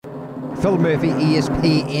Phil Murphy,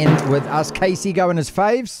 ESPN, with us. Casey going his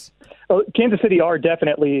faves? Well, Kansas City are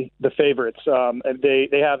definitely the favorites.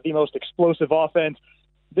 They have the most explosive offense.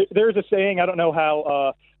 There's a saying, I don't know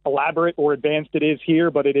how elaborate or advanced it is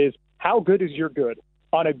here, but it is, how good is your good?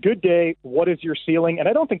 On a good day, what is your ceiling? And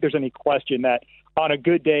I don't think there's any question that on a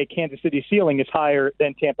good day, Kansas City's ceiling is higher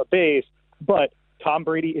than Tampa Bay's. But Tom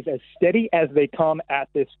Brady is as steady as they come at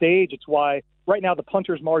this stage. It's why right now the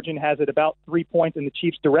punter's margin has it about 3 points in the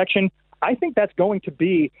Chiefs' direction. I think that's going to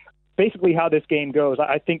be basically how this game goes.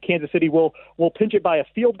 I think Kansas City will pinch it by a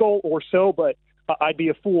field goal or so, but I'd be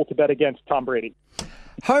a fool to bet against Tom Brady.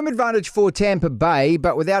 Home advantage for Tampa Bay,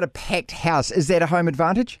 but without a packed house. Is that a home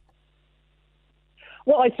advantage?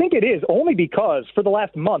 Well, I think it is, only because for the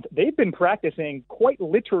last month, they've been practicing quite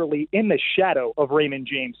literally in the shadow of Raymond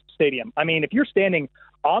James Stadium. I mean, if you're standing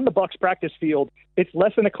on the Bucs practice field, it's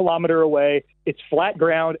less than a kilometer away. It's flat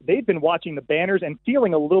ground. They've been watching the banners and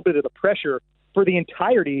feeling a little bit of the pressure for the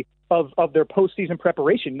entirety of their postseason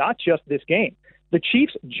preparation, not just this game. The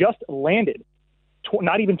Chiefs just landed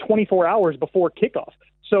not even 24 hours before kickoff.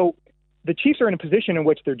 So the Chiefs are in a position in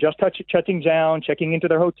which they're just touching down, checking into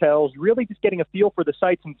their hotels, really just getting a feel for the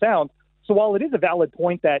sights and sounds. So while it is a valid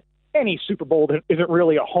point that any Super Bowl isn't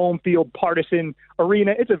really a home field partisan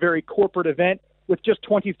arena, it's a very corporate event with just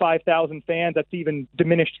 25,000 fans. That's even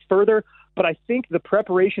diminished further. But I think the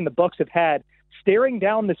preparation the Bucs have had, staring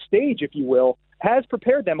down the stage, if you will, has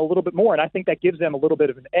prepared them a little bit more. And I think that gives them a little bit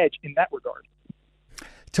of an edge in that regard.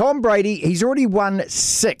 Tom Brady, he's already won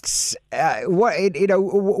 6. What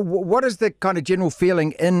is the kind of general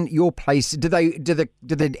feeling in your place? Do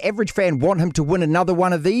the average fan want him to win another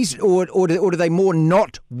one of these, or do they more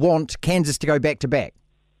not want Kansas to go back to back?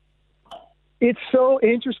 It's so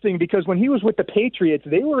interesting because when he was with the Patriots,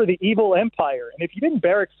 they were the evil empire, and if you didn't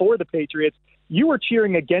barrack for the Patriots, you were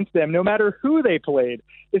cheering against them no matter who they played,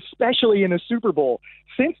 especially in a Super Bowl.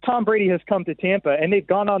 Since Tom Brady has come to Tampa and they've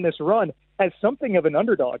gone on this run as something of an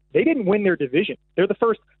underdog, they didn't win their division. They're the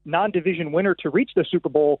first non-division winner to reach the Super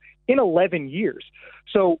Bowl in 11 years.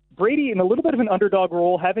 So Brady, in a little bit of an underdog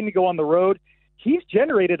role, having to go on the road, he's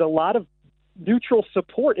generated a lot of neutral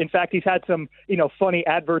support. In fact, he's had some, funny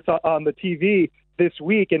adverts on the TV this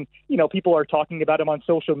week, and, people are talking about him on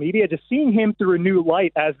social media, just seeing him through a new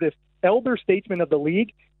light as this elder statesman of the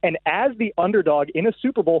league and as the underdog in a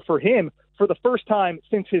Super Bowl for him for the first time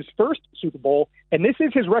since his first Super Bowl. And this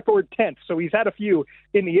is his record 10th, so he's had a few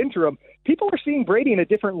in the interim. People are seeing Brady in a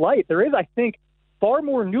different light. There is, I think, far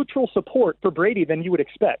more neutral support for Brady than you would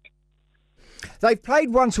expect. They've played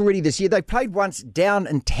once already this year. They played once down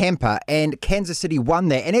in Tampa, and Kansas City won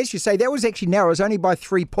that. And as you say, that was actually narrow. It was only by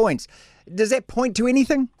 3 points. Does that point to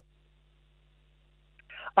anything?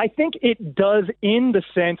 I think it does, in the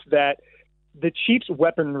sense that the Chiefs'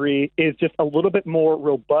 weaponry is just a little bit more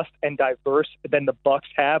robust and diverse than the Bucs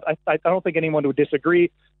have. I don't think anyone would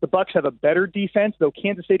disagree. The Bucs have a better defense, though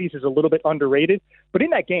Kansas City's is a little bit underrated. But in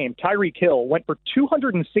that game, Tyreek Hill went for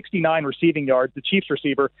 269 receiving yards, the Chiefs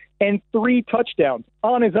receiver, and 3 touchdowns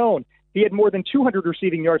on his own. He had more than 200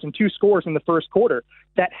 receiving yards and 2 scores in the first quarter.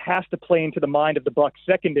 That has to play into the mind of the Bucs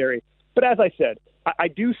secondary. But as I said, I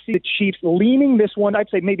do see the Chiefs leaning this one. I'd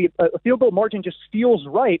say maybe a field goal margin just feels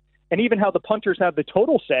right. And even how the punters have the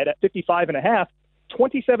total set at 55.5,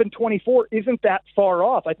 27-24 isn't that far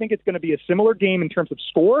off. I think it's going to be a similar game in terms of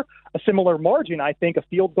score, a similar margin, I think, a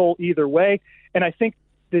field goal either way. And I think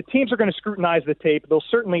the teams are going to scrutinize the tape. They'll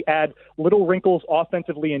certainly add little wrinkles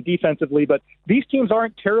offensively and defensively, but these teams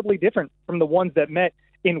aren't terribly different from the ones that met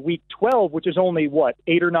in Week 12, which is only,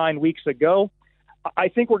 8 or 9 weeks ago. I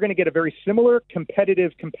think we're going to get a very similar,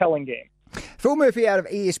 competitive, compelling game. Phil Murphy out of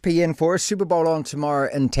ESPN for us. Super Bowl on tomorrow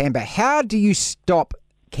in Tampa. How do you stop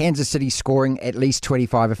Kansas City scoring at least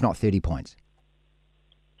 25, if not 30 points?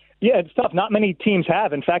 Yeah, it's tough. Not many teams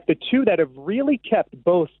have. In fact, the two that have really kept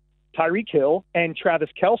both Tyreek Hill and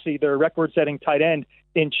Travis Kelce, their record-setting tight end,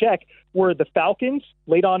 in check were the Falcons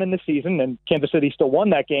late on in the season, and Kansas City still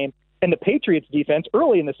won that game, and the Patriots defense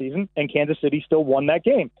early in the season, and Kansas City still won that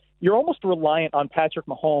game. You're almost reliant on Patrick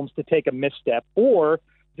Mahomes to take a misstep or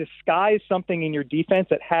disguise something in your defense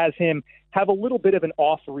that has him have a little bit of an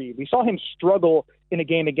off read. We saw him struggle in a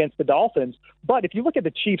game against the Dolphins, but if you look at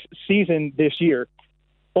the Chiefs' season this year,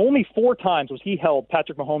 only 4 times was he held,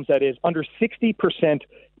 Patrick Mahomes that is, under 60%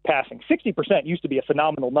 passing. 60% used to be a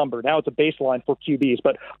phenomenal number. Now it's a baseline for QBs.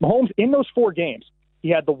 But Mahomes, in those 4 games, he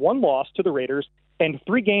had the 1 loss to the Raiders and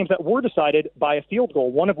 3 games that were decided by a field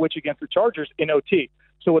goal, one of which against the Chargers in OT.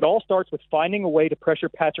 So it all starts with finding a way to pressure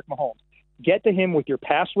Patrick Mahomes. Get to him with your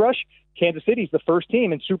pass rush. Kansas City's the first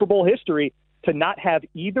team in Super Bowl history to not have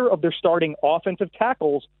either of their starting offensive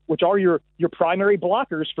tackles, which are your primary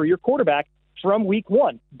blockers for your quarterback, from week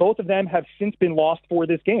one. Both of them have since been lost for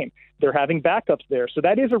this game. They're having backups there. So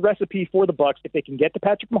that is a recipe for the Bucs. If they can get to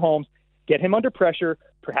Patrick Mahomes, get him under pressure,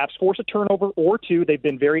 perhaps force a turnover or two. They've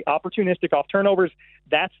been very opportunistic off turnovers.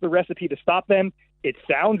 That's the recipe to stop them. It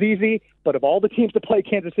sounds easy, but of all the teams to play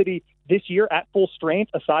Kansas City this year at full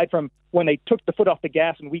strength, aside from when they took the foot off the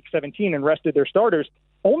gas in Week 17 and rested their starters,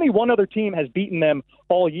 only one other team has beaten them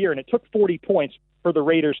all year, and it took 40 points for the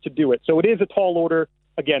Raiders to do it. So it is a tall order.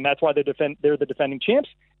 Again, that's why they're the defending champs,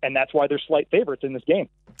 and that's why they're slight favorites in this game.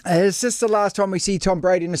 Is this the last time we see Tom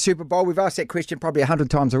Brady in the Super Bowl? We've asked that question probably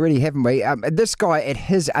 100 times already, haven't we? This guy at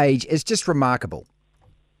his age is just remarkable.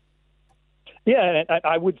 Yeah, and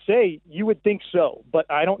I would say you would think so, but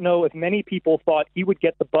I don't know if many people thought he would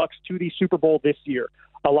get the Bucs to the Super Bowl this year.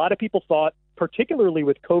 A lot of people thought, particularly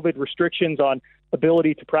with COVID restrictions on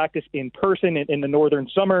ability to practice in person in the northern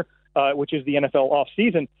summer, which is the NFL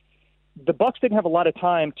offseason, the Bucs didn't have a lot of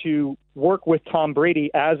time to work with Tom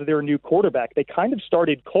Brady as their new quarterback. They kind of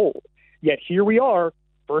started cold. Yet here we are,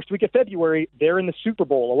 first week of February, they're in the Super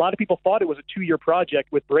Bowl. A lot of people thought it was a 2-year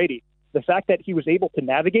project with Brady. The fact that he was able to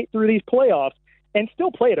navigate through these playoffs and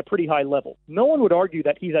still play at a pretty high level. No one would argue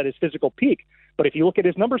that he's at his physical peak. But if you look at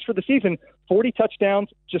his numbers for the season, 40 touchdowns,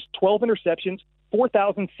 just 12 interceptions,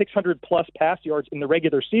 4,600-plus pass yards in the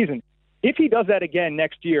regular season. If he does that again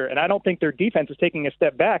next year, and I don't think their defense is taking a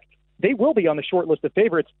step back, they will be on the short list of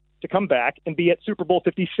favorites to come back and be at Super Bowl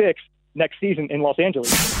 56 next season in Los Angeles.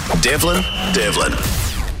 Devlin.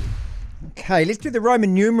 Okay, let's do the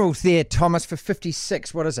Roman numerals there, Thomas, for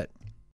 56. What is it?